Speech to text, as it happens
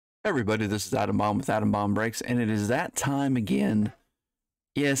Everybody, this is Adam Bomb with Adam Bomb Breaks, and it is that time again.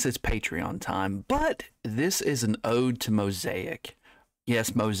 Yes, it's Patreon time, but this is an ode to Mosaic.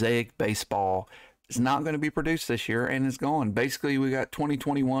 Yes, Mosaic Baseball is not going to be produced this year, and it's gone. Basically, we got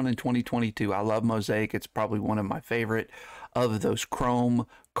 2021 and 2022. I love Mosaic. It's probably one of my favorite of those chrome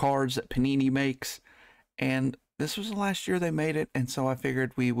cards that Panini makes, and this was the last year they made it, and so I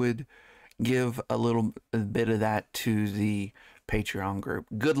figured we would give a little bit of that to the Patreon group.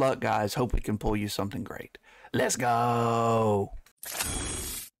 Good luck, guys. Hope we can pull you something great. Let's go.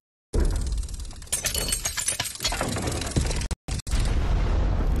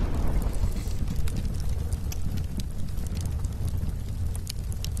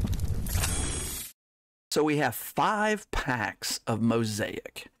 So we have 5 packs of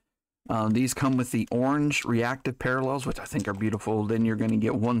Mosaic. These come with the orange reactive parallels, which I think are beautiful. Then you're going to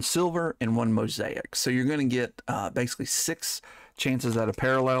get 1 silver and 1 Mosaic. So you're going to get basically 6 chances at a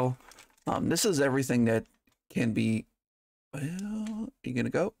parallel. This is everything that can be. Well, you're going to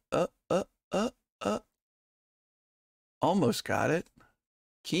go almost got it.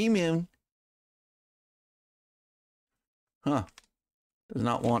 Came in. Huh. Does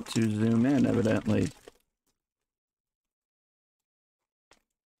not want to zoom in, evidently.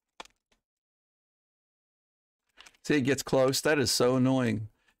 See, it gets close. That is so annoying.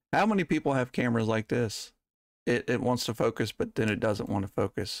 How many people have cameras like this? It wants to focus, but then it doesn't want to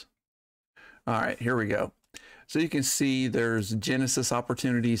focus. All right, here we go. So you can see there's Genesis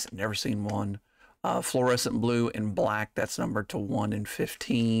opportunities. Never seen one. Fluorescent blue and black. That's numbered to 1 in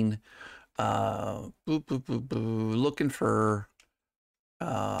 15. Looking for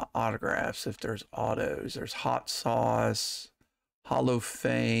autographs if there's autos. There's Hot Sauce, Hall of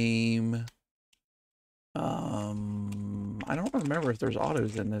Fame. I don't remember if there's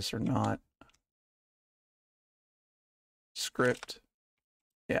autos in this or not. Script.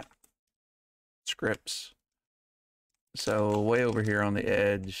 Yeah. Scripts. So way over here on the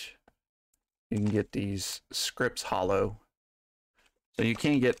edge, you can get these scripts hollow. So you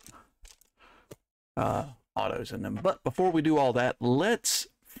can't get autos in them. But before we do all that, let's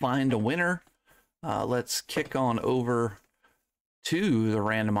find a winner. Let's kick on over to the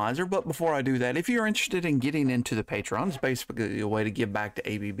randomizer. But before I do that, if you're interested in getting into the Patreon, it's basically a way to give back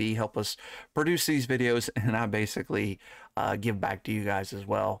to ABB, help us produce these videos, and I basically give back to you guys as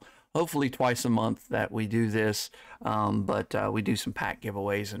well. Hopefully twice a month that we do this, but we do some pack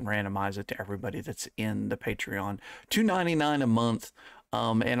giveaways and randomize it to everybody that's in the Patreon. $2.99 a month.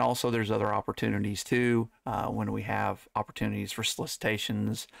 And also there's other opportunities too. When we have opportunities for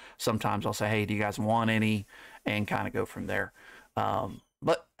solicitations, sometimes I'll say, hey, do you guys want any? And kind of go from there.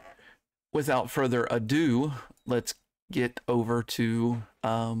 But without further ado, let's get over to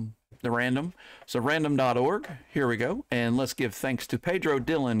the random. So random.org, here we go. And let's give thanks to Pedro,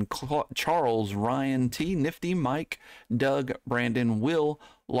 Dylan, Charles, Ryan, T, Nifty, Mike, Doug, Brandon, Will,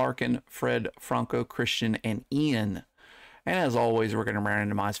 Larkin, Fred, Franco, Christian, and Ian. And as always, we're going to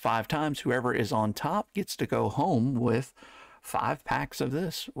randomize 5 times. Whoever is on top gets to go home with 5 packs of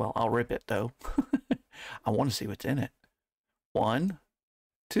this. Well, I'll rip it though. I want to see what's in it. 1,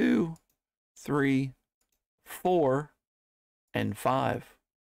 2, 3, 4, and 5.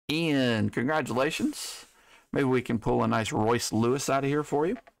 Ian, congratulations. Maybe we can pull a nice Royce Lewis out of here for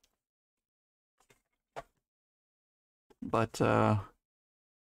you. But, all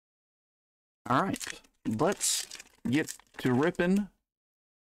right, let's get to ripping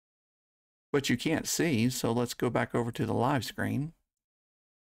what you can't see. So let's go back over to the live screen.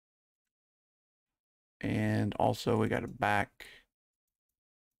 And also we got to back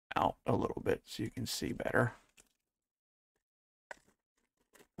out a little bit so you can see better.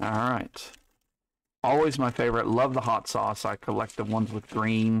 All right. Always my favorite. Love the hot sauce. I collect the ones with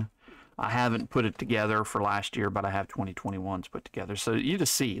green. I haven't put it together for last year, but I have 2021s put together. So you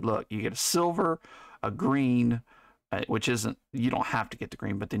just see, look, you get a silver, a green, which isn't, you don't have to get the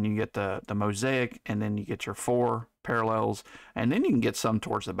green, but then you get the Mosaic, and then you get your 4 parallels, and then you can get some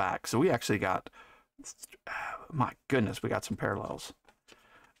towards the back. So we actually got, my goodness, we got some parallels.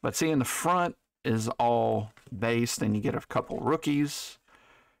 But see, in the front is all base. Then you get a couple rookies.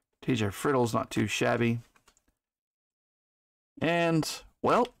 TJ Frittle's not too shabby. And,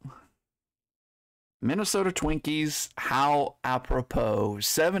 well, Minnesota Twinkies, how apropos.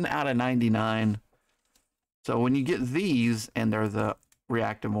 7 out of 99. So when you get these, and they're the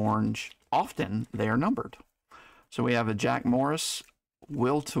reactive orange, often they are numbered. So we have a Jack Morris,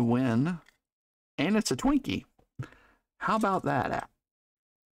 Will to Win, and it's a Twinkie. How about that,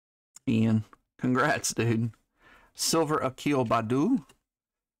 Ian? Congrats, dude. Silver Akil Badu,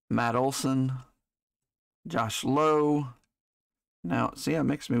 Matt Olson, Josh Lowe, Now, see, it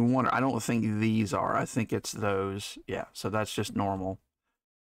makes me wonder. I don't think these are. I think it's those. Yeah, so that's just normal.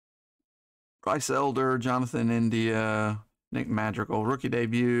 Bryce Elder, Jonathan India, Nick Madrigal, rookie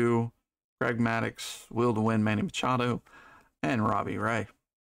debut, Greg Maddux, Will to Win, Manny Machado, and Robbie Ray.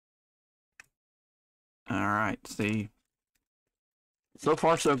 All right, see. So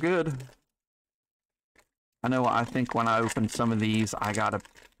far, so good. I know, I think when I opened some of these, I got a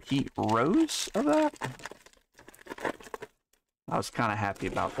Pete Rose of that. I was kind of happy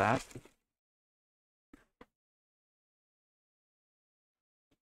about that.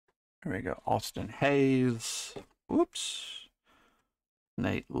 There we go. Austin Hayes. Whoops.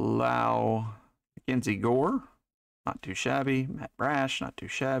 Nate Lau. Mackenzie Gore. Not too shabby. Matt Brash. Not too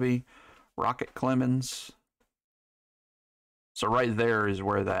shabby. Rocket Clemens. So right there is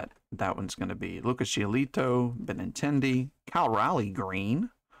where that one's going to be. Lucas Giolito. Benintendi. Kyle Riley green.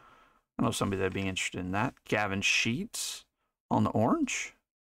 I know somebody that'd be interested in that. Gavin Sheets on the orange.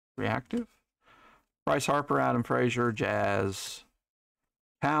 Reactive. Bryce Harper. Adam Frazier. Jazz.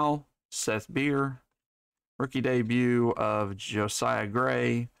 Cal. Seth Beer, rookie debut of Josiah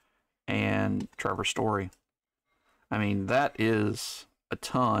Gray, and Trevor Story. I mean, that is a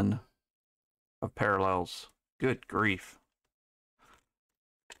ton of parallels. Good grief.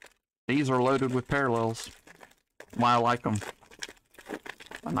 These are loaded with parallels. Why I like them.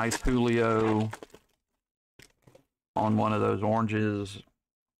 A nice Julio on one of those oranges,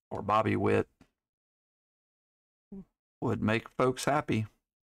 or Bobby Witt, would make folks happy.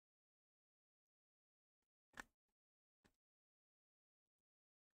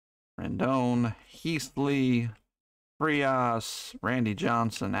 Rendon, Heasley, Frias, Randy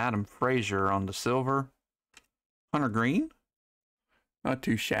Johnson, Adam Frazier on the silver. Hunter Green, not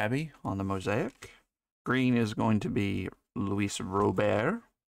too shabby on the Mosaic. Green is going to be Luis Roberts,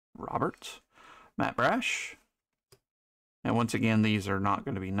 Matt Brash. And once again, these are not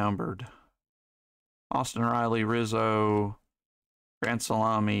going to be numbered. Austin Riley, Rizzo, Grant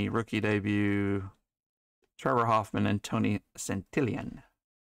Salami, rookie debut, Trevor Hoffman, and Tony Santillan.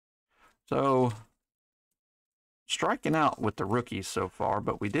 So, striking out with the rookies so far,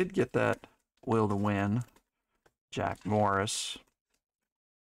 but we did get that Will to Win. Jack Morris.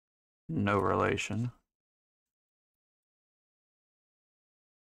 No relation.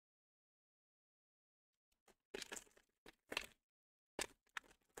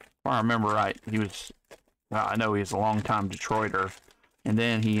 If I remember right, he was, well, I know he's a long-time Detroiter, and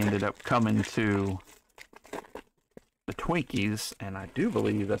then he ended up coming to the Twinkies, and I do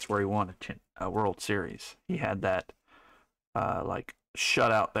believe that's where he won a World Series. He had that like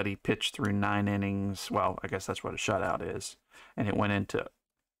shutout that he pitched through 9 innings. Well, I guess that's what a shutout is, and it went into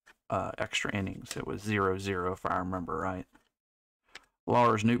extra innings. It was 0-0 if I remember right.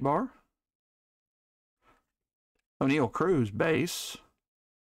 Lars Nootbaar, O'Neill Cruz base.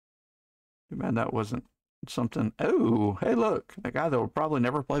 Too bad that wasn't something. Oh, hey, look, a guy that will probably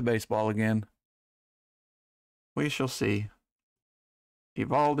never play baseball again. We shall see.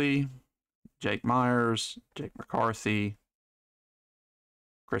 Evaldi, Jake Myers, Jake McCarthy,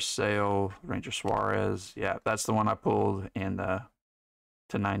 Chris Sale, Ranger Suarez. Yeah, that's the one I pulled in the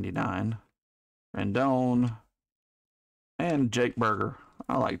 /99. Rendon, and Jake Berger.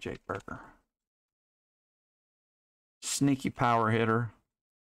 I like Jake Berger. Sneaky power hitter.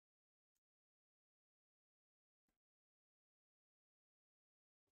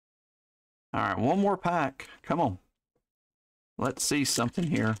 All right, one more pack. Come on. Let's see something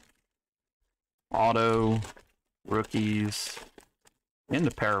here. Auto, rookies,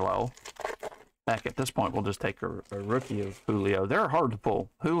 into parallel. Heck, at this point, we'll just take a rookie of Julio. They're hard to pull.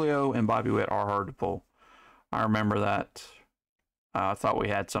 Julio and Bobby Witt are hard to pull. I remember that. I thought we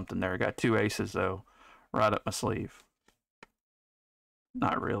had something there. Got 2 aces, though, right up my sleeve.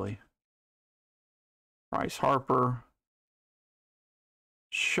 Not really. Bryce Harper.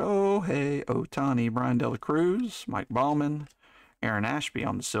 Shohei Ohtani, Brian Dela Cruz, Mike Baumann, Aaron Ashby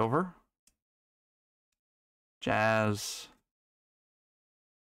on the silver. Jazz.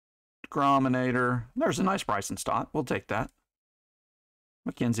 Grominator. There's a nice Bryson Stott. We'll take that.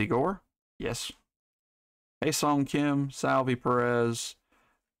 Mackenzie Gore. Yes. Haesung Kim, Salvi Perez,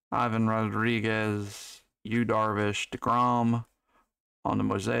 Ivan Rodriguez, Yu Darvish, DeGrom on the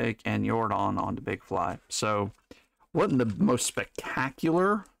Mosaic, and Jordan on the Big Fly. So, wasn't the most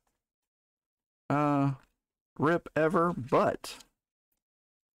spectacular rip ever, but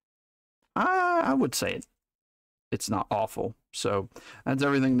I would say it's not awful. So that's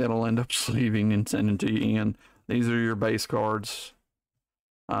everything that'll end up sleeving and sending to you, Ian. These are your base cards.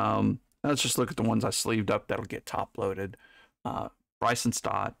 Let's just look at the ones I sleeved up that'll get top loaded. Bryson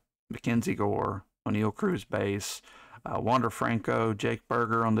Stott, Mackenzie Gore, O'Neill Cruz base. Wander Franco, Jake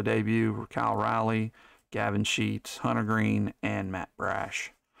Berger on the debut, Kyle Riley, Gavin Sheets, Hunter Green, and Matt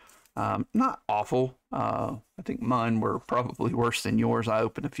Brash. Not awful. I think mine were probably worse than yours. I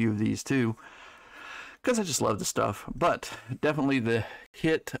opened a few of these too because I just love the stuff. But definitely the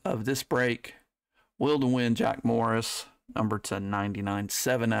hit of this break, Will to Win, Jack Morris, numbered to 99,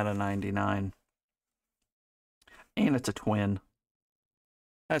 7 out of 99. And it's a twin.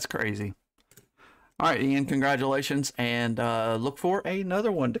 That's crazy. All right, Ian, congratulations, and look for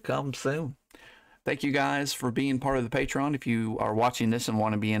another one to come soon. Thank you guys for being part of the Patreon. If you are watching this and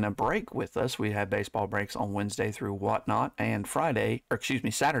want to be in a break with us, we have baseball breaks on Wednesday through Whatnot, and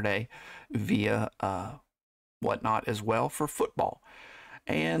Saturday via Whatnot as well for football.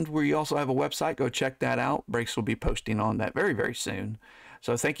 And we also have a website. Go check that out. Breaks will be posting on that very, very soon.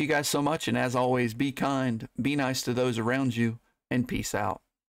 So thank you guys so much, and as always, be kind, be nice to those around you, and peace out.